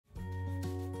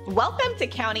Welcome to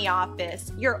County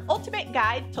Office, your ultimate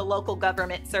guide to local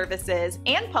government services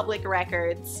and public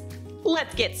records.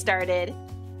 Let's get started.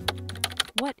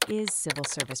 What is civil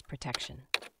service protection?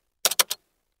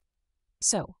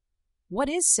 So, what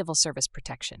is civil service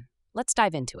protection? Let's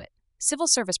dive into it. Civil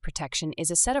service protection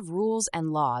is a set of rules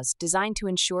and laws designed to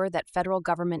ensure that federal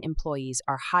government employees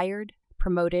are hired,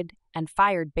 promoted, and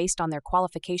fired based on their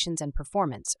qualifications and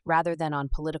performance rather than on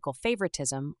political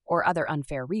favoritism or other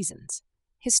unfair reasons.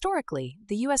 Historically,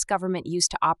 the U.S. government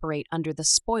used to operate under the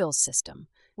spoils system,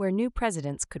 where new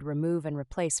presidents could remove and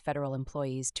replace federal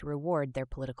employees to reward their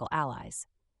political allies.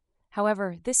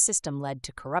 However, this system led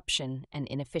to corruption and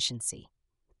inefficiency.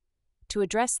 To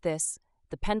address this,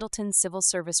 the Pendleton Civil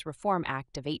Service Reform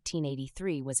Act of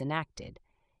 1883 was enacted,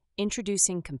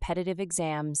 introducing competitive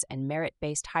exams and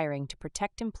merit-based hiring to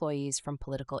protect employees from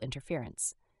political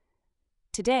interference.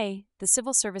 Today, the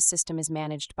civil service system is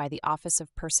managed by the Office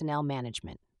of Personnel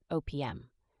Management, OPM,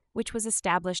 which was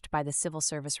established by the Civil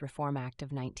Service Reform Act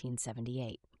of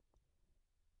 1978.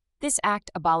 This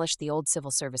act abolished the old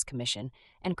Civil Service Commission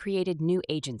and created new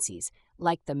agencies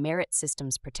like the Merit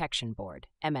Systems Protection Board,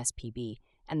 MSPB,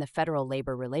 and the Federal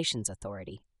Labor Relations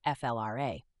Authority,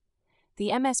 FLRA. The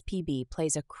MSPB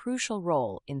plays a crucial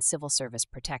role in civil service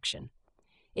protection.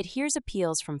 It hears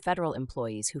appeals from federal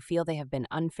employees who feel they have been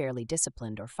unfairly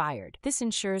disciplined or fired. This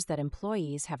ensures that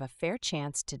employees have a fair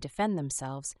chance to defend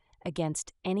themselves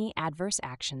against any adverse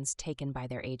actions taken by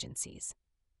their agencies.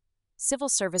 Civil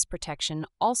service protection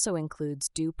also includes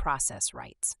due process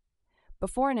rights.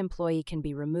 Before an employee can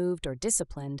be removed or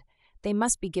disciplined, they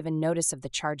must be given notice of the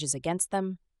charges against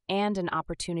them and an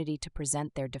opportunity to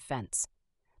present their defense.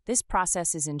 This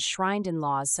process is enshrined in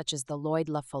laws such as the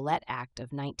Lloyd-La Follette Act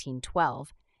of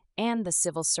 1912 and the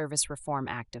Civil Service Reform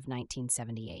Act of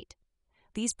 1978.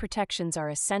 These protections are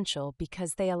essential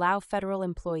because they allow federal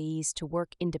employees to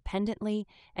work independently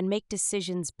and make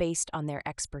decisions based on their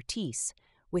expertise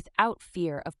without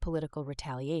fear of political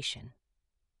retaliation.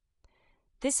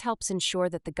 This helps ensure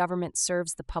that the government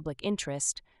serves the public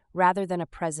interest rather than a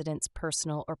president's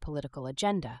personal or political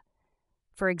agenda.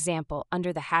 For example,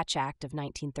 under the Hatch Act of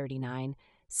 1939,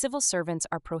 civil servants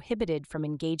are prohibited from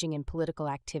engaging in political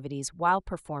activities while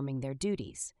performing their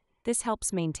duties. This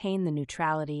helps maintain the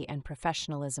neutrality and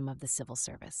professionalism of the civil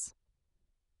service.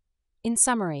 In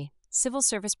summary, civil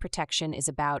service protection is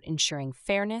about ensuring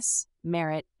fairness,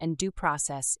 merit, and due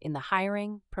process in the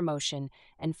hiring, promotion,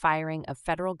 and firing of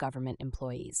federal government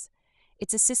employees.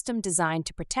 It's a system designed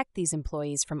to protect these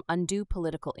employees from undue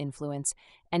political influence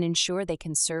and ensure they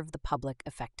can serve the public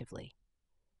effectively.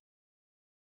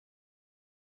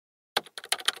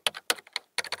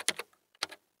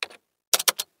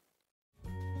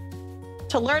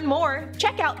 To learn more,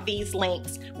 check out these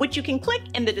links, which you can click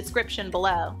in the description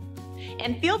below.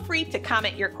 And feel free to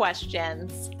comment your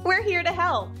questions. We're here to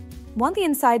help. Want the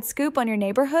inside scoop on your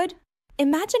neighborhood?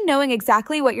 Imagine knowing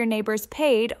exactly what your neighbors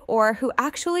paid or who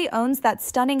actually owns that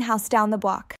stunning house down the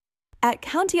block. At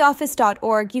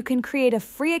countyoffice.org, you can create a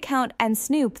free account and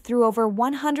snoop through over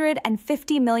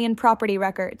 150 million property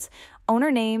records,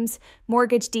 owner names,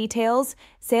 mortgage details,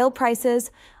 sale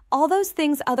prices, all those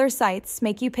things other sites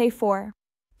make you pay for.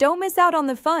 Don't miss out on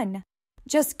the fun.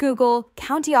 Just Google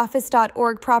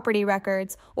countyoffice.org property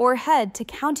records or head to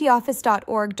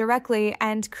countyoffice.org directly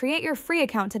and create your free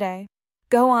account today.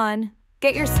 Go on,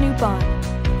 get your snoop on.